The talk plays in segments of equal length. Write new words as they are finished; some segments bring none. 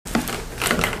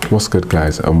What's good,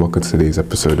 guys, and welcome to today's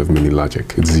episode of Mini Logic.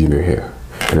 It's Zeno here,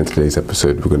 and in today's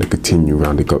episode we're going to continue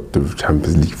rounding up the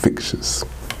Champions League fixtures.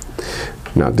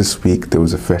 Now this week there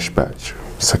was a fresh batch,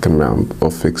 second round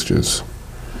of fixtures,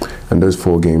 and those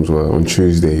four games were on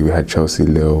Tuesday. We had Chelsea,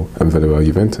 Lille and Villarreal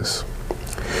Juventus,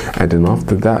 and then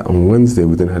after that on Wednesday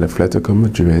we then had Atletico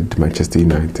Madrid, Manchester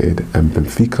United and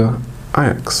Benfica,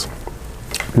 Ajax.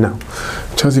 Now,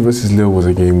 Chelsea versus Lille was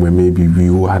a game where maybe we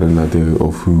all had an idea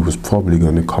of who was probably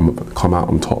going to come out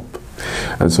on top,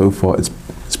 and so far it's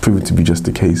proven to be just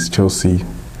the case. Chelsea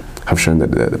have shown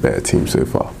that they're the better team so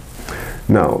far.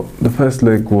 Now, the first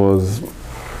leg was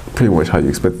pretty much how you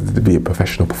expected it to be, a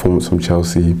professional performance from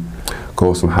Chelsea,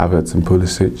 goals from Havertz and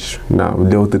Pulisic. Now,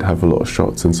 Lille did have a lot of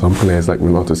shots, and some players like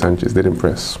Renato Sanchez did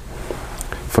impress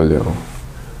for Lille.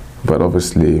 But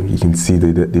obviously, you can see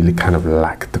they kind of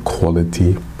lack the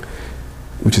quality,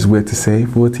 which is weird to say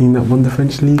for a team that won the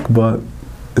French league, but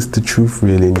it's the truth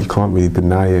really, and you can't really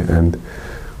deny it. And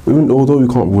even although we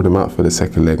can't rule them out for the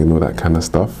second leg and all that kind of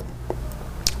stuff,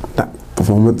 that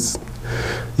performance,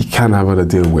 you can have an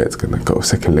idea where it's going to go.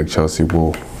 Second leg, Chelsea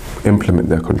will implement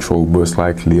their control most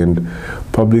likely and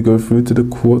probably go through to the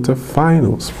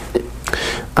quarter-finals.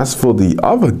 As for the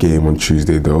other game on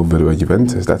Tuesday though, Villarreal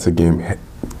Juventus, that's a game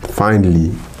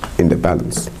finally in the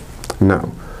balance.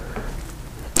 Now,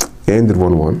 it ended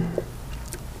 1-1.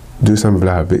 Dusan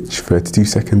Vlahovic, 32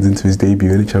 seconds into his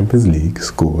debut in the Champions League,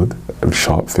 scored a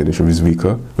sharp finish with his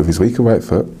weaker right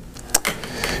foot.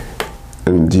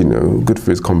 And, you know, good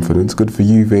for his confidence, good for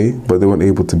Juve, but they weren't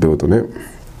able to build on it.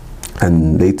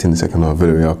 And late in the second half,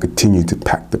 Villarreal continued to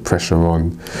pack the pressure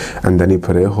on, and Dani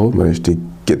Parejo managed to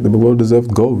get them a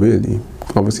well-deserved goal, really.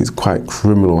 Obviously, it's quite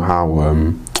criminal how,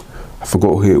 I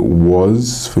forgot who it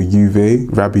was for Juve,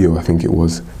 Rabiot I think it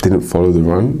was, didn't follow the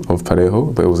run of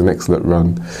Parejo, but it was an excellent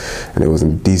run, and it was a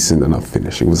decent enough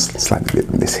finish. It was slightly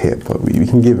mishit, but we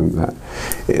can give him that.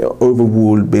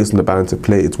 Overall, based on the balance of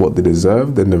play, it's what they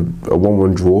deserved, and a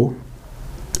 1-1 draw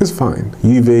is fine.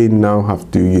 Juve now have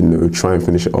to, you know, try and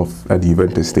finish it off at the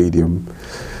Juventus Stadium,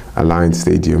 Alliance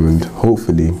Stadium, and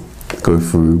hopefully go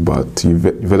through. But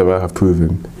Villarreal have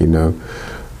proven, you know,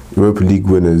 Europa League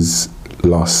winners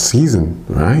last season,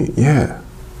 right? Yeah.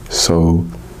 So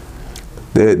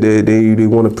they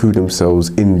want to prove themselves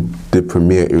in the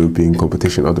premier European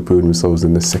competition, or to prove themselves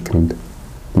in the second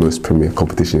most premier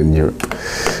competition in Europe.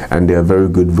 And they're a very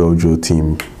good, well-drilled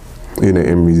team. You know,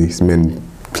 Emery's men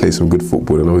play some good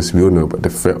football, and obviously we all know about the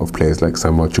threat of players like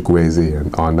Samuel Chukwueze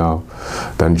and Arnaud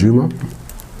Danjuma.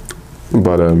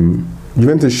 But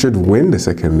Juventus should win the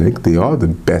second leg. They are the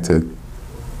better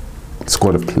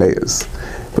squad of players,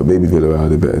 but maybe Villarreal are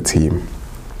the better team.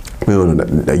 We all know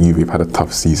that Juve have had a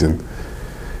tough season.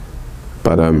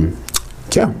 But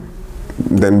yeah,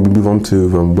 then we move on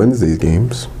to Wednesday's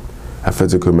games.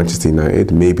 Atletico Manchester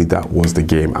United, maybe that was the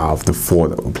game out of the four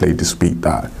that were played this week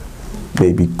that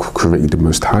maybe created the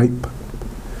most hype.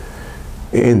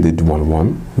 It ended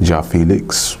 1-1. João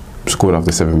Felix scored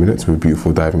after 7 minutes with a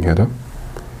beautiful diving header.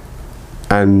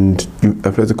 And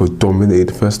Atletico dominated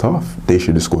the first half. They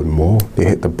should have scored more. They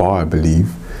hit the bar, I believe.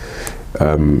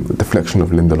 Deflection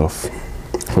of Lindelof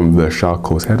from the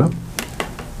Schalke's header.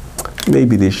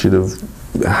 Maybe they should have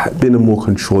been in more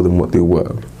control than what they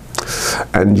were.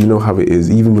 And you know how it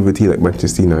is, even with a team like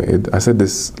Manchester United, I said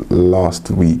this last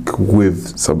week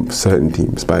with some certain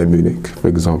teams, Bayern Munich, for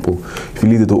example, if you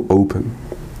leave the door open,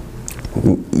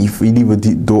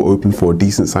 for a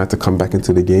decent side to come back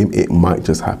into the game, it might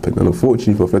just happen. And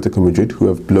unfortunately for Atletico Madrid, who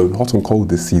have blown hot and cold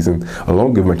this season,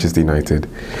 along with Manchester United,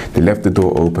 they left the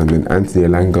door open, and Anthony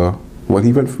Elanga, well,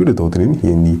 he went through the door, didn't he?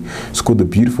 And he scored a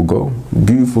beautiful goal.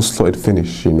 Beautiful slotted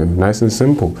finish, you know, nice and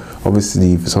simple.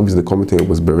 Obviously, for some reason, the commentator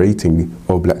was berating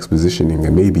All Blacks' positioning,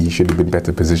 and maybe he should have been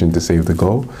better positioned to save the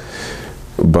goal.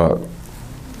 But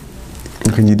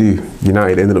what can you do?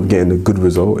 United ended up getting a good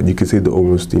result, and you could say they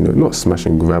almost, you know, not smash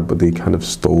and grab, but they kind of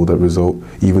stole that result,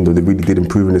 even though they really did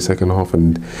improve in the second half.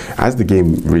 And as the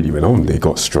game really went on, they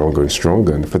got stronger and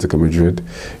stronger. And Atletico Madrid,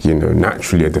 you know,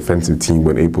 naturally a defensive team,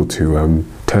 were able to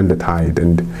turn the tide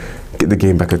and get the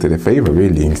game back into their favour,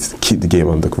 really, and keep the game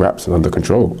under wraps and under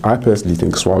control. I personally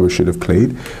think Suarez should have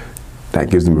played.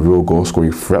 That gives them a real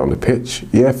goal-scoring threat on the pitch.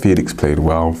 Yeah, Felix played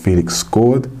well. Felix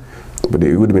scored. But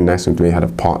it would have been nice if they had a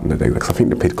partner there. Like, I think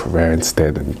they played Correa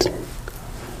instead, and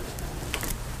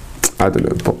I don't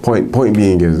know. But point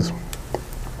being is,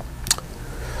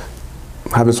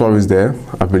 having Suarez there,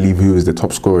 I believe he was the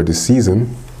top scorer this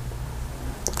season.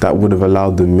 That would have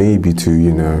allowed them maybe to,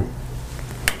 you know,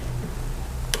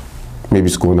 maybe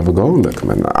score another goal. Look,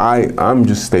 man, I'm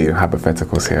just stating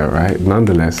hypotheticals here, right?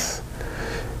 Nonetheless,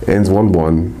 it ends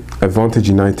 1-1. advantage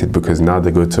United because now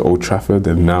they go to Old Trafford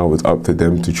and now it's up to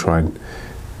them to try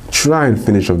and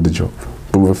finish off the job.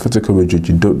 But with Atletico Madrid,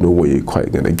 you don't know what you're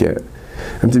quite going to get.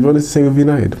 And to be honest, the same with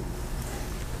United.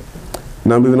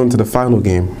 Now moving on to the final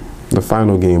game. The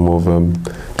final game of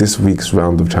this week's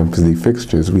round of Champions League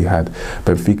fixtures, we had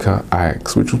Benfica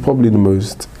Ajax, which was probably the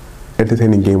most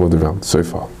entertaining game of the round so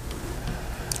far.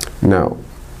 Now,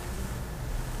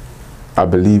 I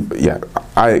believe,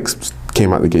 Ajax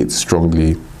came out the gate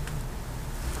strongly.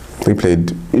 They played,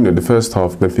 the first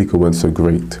half, Benfica weren't so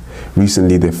great.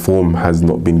 Recently, their form has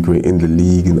not been great in the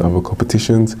league and other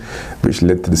competitions, which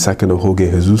led to the sacking of Jorge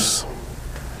Jesus,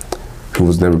 who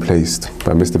was then replaced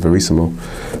by Mr. Verissimo.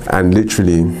 And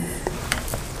literally,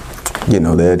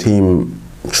 their team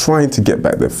trying to get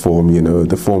back their form,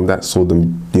 the form that saw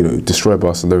them, destroy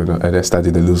Barcelona at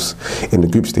Estadio de Luz in the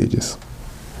group stages.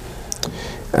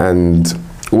 And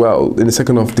well, in the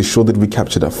second half, they sure did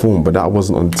recapture that form, but that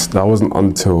wasn't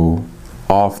until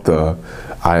after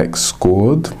Ajax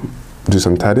scored,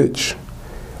 Dusan Tadic,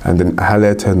 and then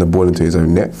Haller turned the ball into his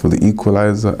own net for the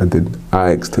equaliser, and then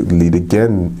Ajax took the lead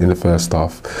again in the first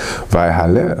half via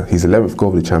Haller. His 11th goal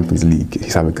of the Champions League.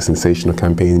 He's having a sensational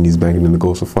campaign and he's banging in the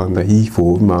goals for fun that he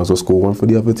thought might as well score one for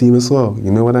the other team as well.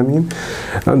 You know what I mean?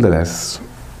 Nonetheless,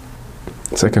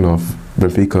 second half,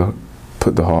 Benfica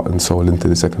put the heart and soul into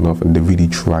the second half and they really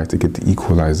tried to get the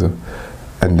equaliser,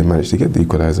 and they managed to get the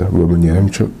equaliser. Roman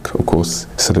Yaremchuk, of course,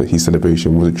 his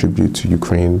celebration was a tribute to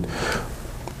Ukraine,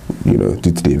 due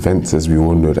to the events, as we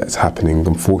all know, that's happening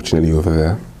unfortunately over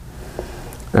there.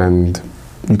 And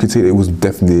you could say it was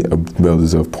definitely a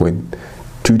well-deserved point.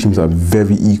 Two teams are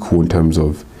very equal in terms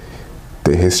of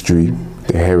their history,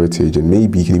 their heritage, and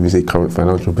maybe you can even say current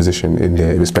financial position in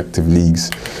their respective leagues.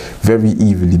 Very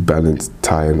evenly balanced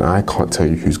tie, and I can't tell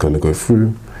you who's going to go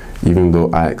through, even though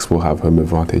Ajax will have home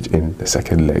advantage in the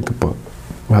second leg, but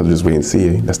we'll have to just wait and see.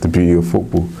 That's the beauty of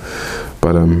football.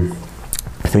 But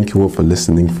thank you all for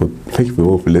listening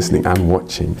and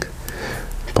watching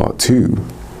part 2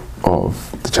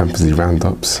 of the Champions League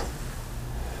roundups.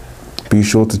 Be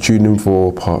sure to tune in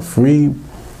for part 3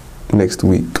 next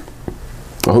week.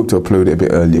 I hope to upload it a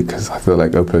bit earlier because I feel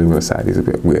like uploading on a Saturday is a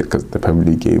bit weird because the Premier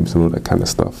League games and all that kind of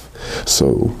stuff.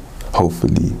 So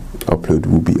hopefully upload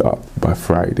will be up by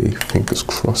Friday, fingers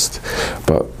crossed.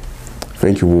 But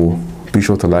thank you all. Be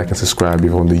sure to like and subscribe if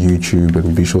you're on the YouTube,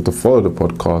 and be sure to follow the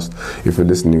podcast if you're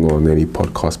listening on any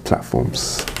podcast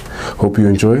platforms. Hope you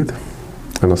enjoyed,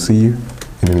 and I'll see you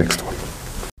in the next one.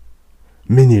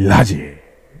 Mini Laje.